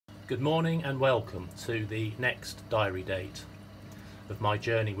Good morning and welcome to the next diary date of my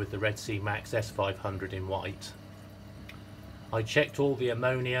journey with the RSM Max S500 in white. I checked all the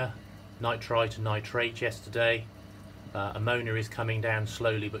ammonia, nitrite and nitrate yesterday. Ammonia is coming down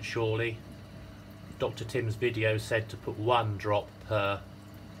slowly but surely. Dr. Tim's video said to put 1 drop per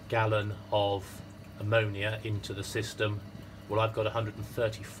gallon of ammonia into the system. Well, I've got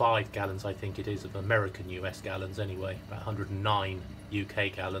 135 gallons, I think it is, of American US gallons anyway, about 109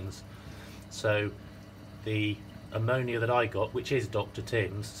 UK gallons. So the ammonia that I got, which is Dr.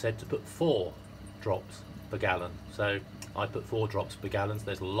 Tim's, said to put 4 drops per gallon. So I put 4 drops per gallon.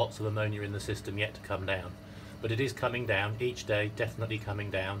 There's lots of ammonia in the system yet to come down. But it is coming down each day, definitely coming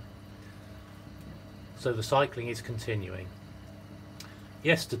down. So the cycling is continuing.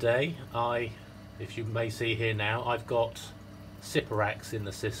 Yesterday, if you may see here now, I've got siporax in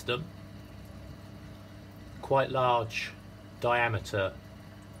the system, quite large diameter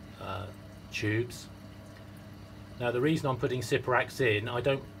tubes. Now the reason I'm putting siporax in, I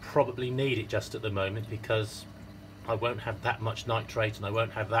don't probably need it just at the moment because I won't have that much nitrate and I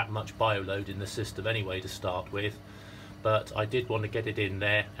won't have that much bioload in the system anyway to start with, but I did want to get it in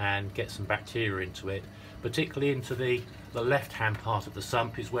there and get some bacteria into it, particularly into the left hand part of the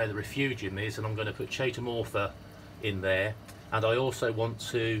sump is where the refugium is, and I'm going to put chaetomorpha in there. And I also want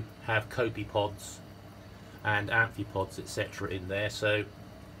to have copepods and amphipods, etc. in there, so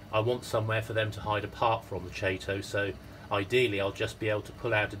I want somewhere for them to hide apart from the chaeto. So ideally I'll just be able to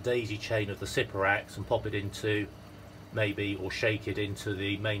pull out a daisy chain of the siporax and pop it into maybe, or shake it into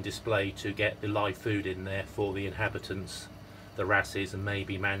the main display to get the live food in there for the inhabitants, the wrasses and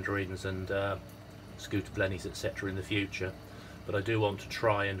maybe mandarins and scooter blennies, etc. in the future. But I do want to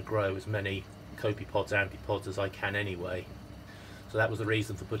try and grow as many copepods, amphipods as I can anyway. So that was the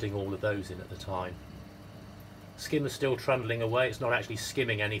reason for putting all of those in at the time. Skimmer's still trundling away. It's not actually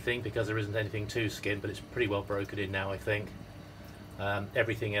skimming anything because there isn't anything to skim, but it's pretty well broken in now, I think.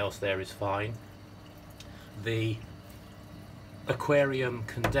 Everything else there is fine. The aquarium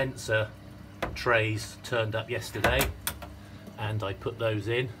condenser trays turned up yesterday and I put those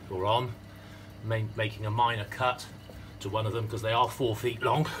in, or on, making a minor cut to one of them because they are 4 feet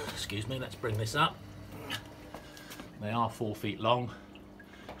long. Excuse me, let's bring this up. They are 4 feet long,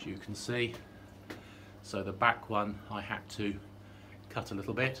 as you can see. So the back one I had to cut a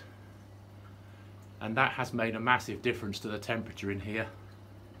little bit, and that has made a massive difference to the temperature in here.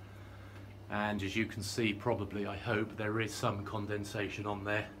 And as you can see, probably, I hope, there is some condensation on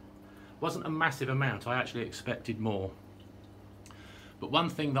there. Wasn't a massive amount, I actually expected more. But one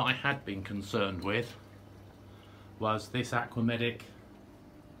thing that I had been concerned with was this Aquamedic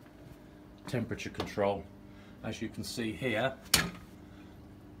temperature control. As you can see here,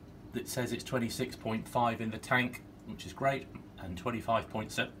 it says it's 26.5 in the tank, which is great, and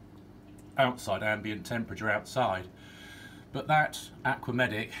 25.7 outside, ambient temperature outside. But that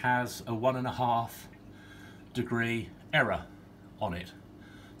Aquamedic has a 1.5 degree error on it.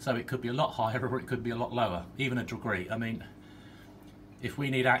 So it could be a lot higher or it could be a lot lower, even a degree. I mean, if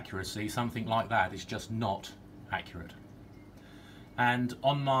we need accuracy, something like that is just not accurate. And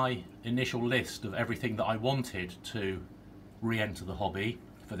on my initial list of everything that I wanted to re-enter the hobby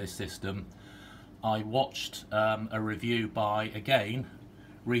for this system, I watched a review by, again,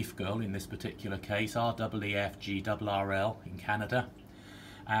 Reef Girl in this particular case, REEFGRRL in Canada,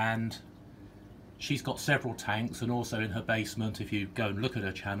 and she's got several tanks, and also in her basement, if you go and look at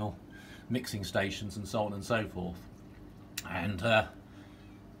her channel, mixing stations and so on and so forth. And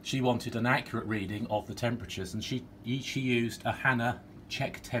she wanted an accurate reading of the temperatures, and she used a Hanna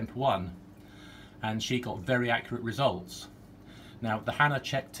Tempcheck 1, and she got very accurate results. Now the Hanna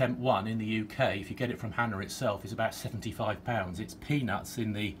Tempcheck 1 in the UK, if you get it from Hanna itself, is about £75. It's peanuts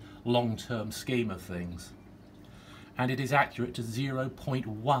in the long-term scheme of things, and it is accurate to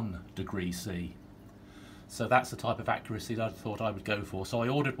 0.1 degrees C. So that's the type of accuracy that I thought I would go for. So I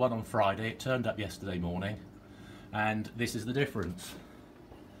ordered one on Friday, it turned up yesterday morning, and this is the difference.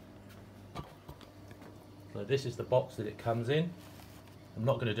 So this is the box that it comes in. I'm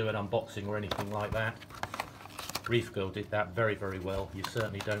not going to do an unboxing or anything like that. Reef Girl did that very, very well. You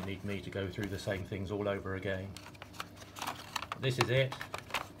certainly don't need me to go through the same things all over again. This is it.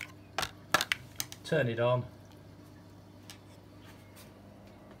 Turn it on.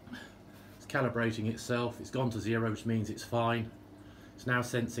 It's calibrating itself. It's gone to 0, which means it's fine. It's now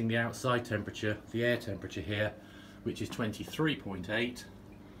sensing the outside temperature, the air temperature here, which is 23.8,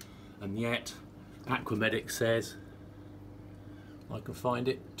 and yet Aquamedic says, I can find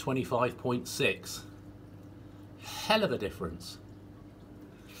it, 25.6. Hell of a difference.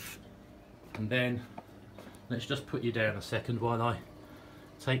 And then let's just put you down a second while I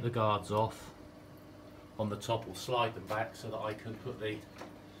take the guards off on the top, or slide them back so that I can put the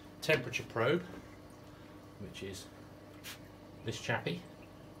temperature probe, which is this chappy,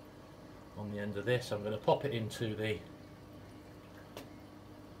 on the end of this. I'm going to pop it into the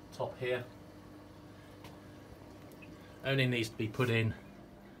top here. Only needs to be put in,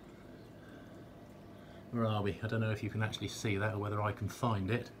 where are we? I don't know if you can actually see that or whether I can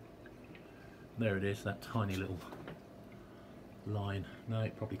find it. There it is, that tiny little line. No,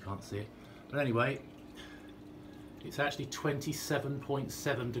 you probably can't see it. But anyway, it's actually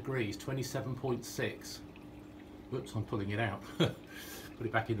 27.7 degrees, 27.6. Whoops, I'm pulling it out. Put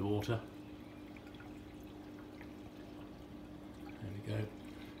it back in the water. There we go.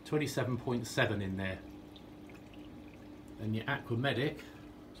 27.7 in there. And your Aquamedic,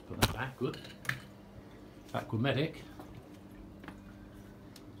 let's put that back, good. Aquamedic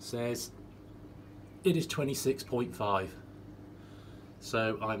says it is 26.5.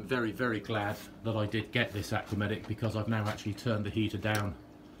 So I'm very, very glad that I did get this Aquamedic, because I've now actually turned the heater down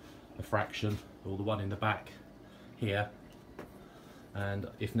a fraction, or the one in the back here. And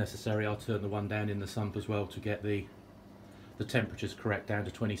if necessary, I'll turn the one down in the sump as well to get the temperatures correct down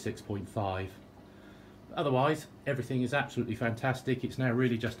to 26.5. Otherwise, everything is absolutely fantastic. It's now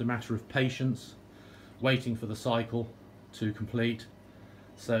really just a matter of patience, waiting for the cycle to complete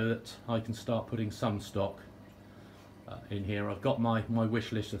so that I can start putting some stock in here. I've got my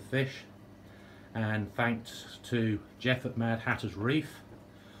wish list of fish, and thanks to Jeff at Mad Hatter's Reef,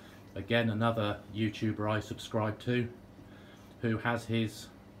 again another YouTuber I subscribe to, who has his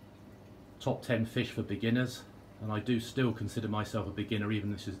top 10 fish for beginners. And I do still consider myself a beginner, even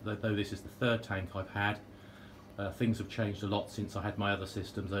though this is the third tank I've had. Things have changed a lot since I had my other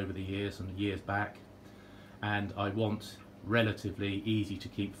systems over the years and years back. And I want relatively easy to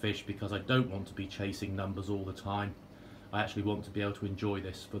keep fish, because I don't want to be chasing numbers all the time. I actually want to be able to enjoy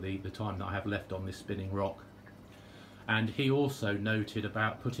this for the time that I have left on this spinning rock. And he also noted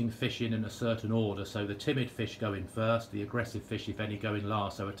about putting fish in a certain order. So the timid fish go in first, the aggressive fish, if any, go in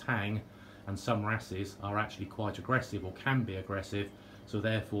last. So a tang and some wrasses are actually quite aggressive, or can be aggressive, so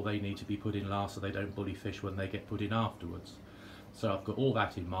therefore they need to be put in last so they don't bully fish when they get put in afterwards. So I've got all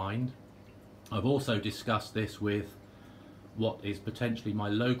that in mind. I've also discussed this with what is potentially my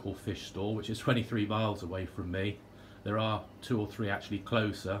local fish store, which is 23 miles away from me. There are 2 or 3 actually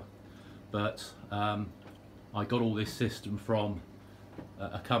closer, but I got all this system from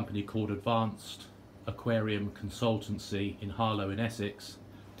a company called Advanced Aquarium Consultancy in Harlow in Essex.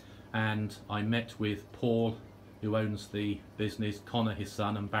 And I met with Paul, who owns the business, Connor, his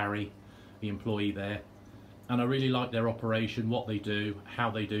son, and Barry, the employee there. And I really like their operation, what they do, how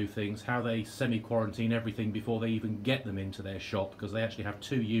they do things, how they semi-quarantine everything before they even get them into their shop, because they actually have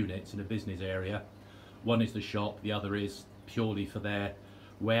 2 units in a business area. One is the shop, the other is purely for their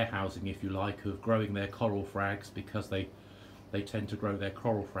warehousing, if you like, of growing their coral frags, because they tend to grow their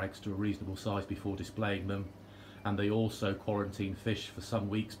coral frags to a reasonable size before displaying them. And they also quarantine fish for some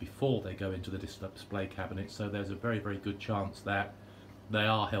weeks before they go into the display cabinet, so there's a very, very good chance that they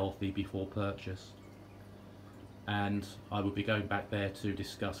are healthy before purchase. And I will be going back there to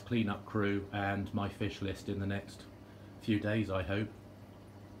discuss cleanup crew and my fish list in the next few days, I hope.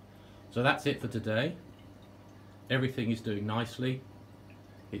 So that's it for today. Everything is doing nicely.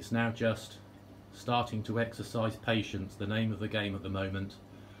 It's now just starting to exercise patience, the name of the game at the moment,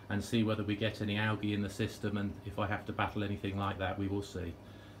 and see whether we get any algae in the system, and if I have to battle anything like that, we will see.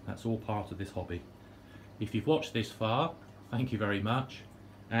 That's all part of this hobby. If you've watched this far, thank you very much,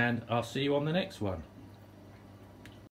 and I'll see you on the next one.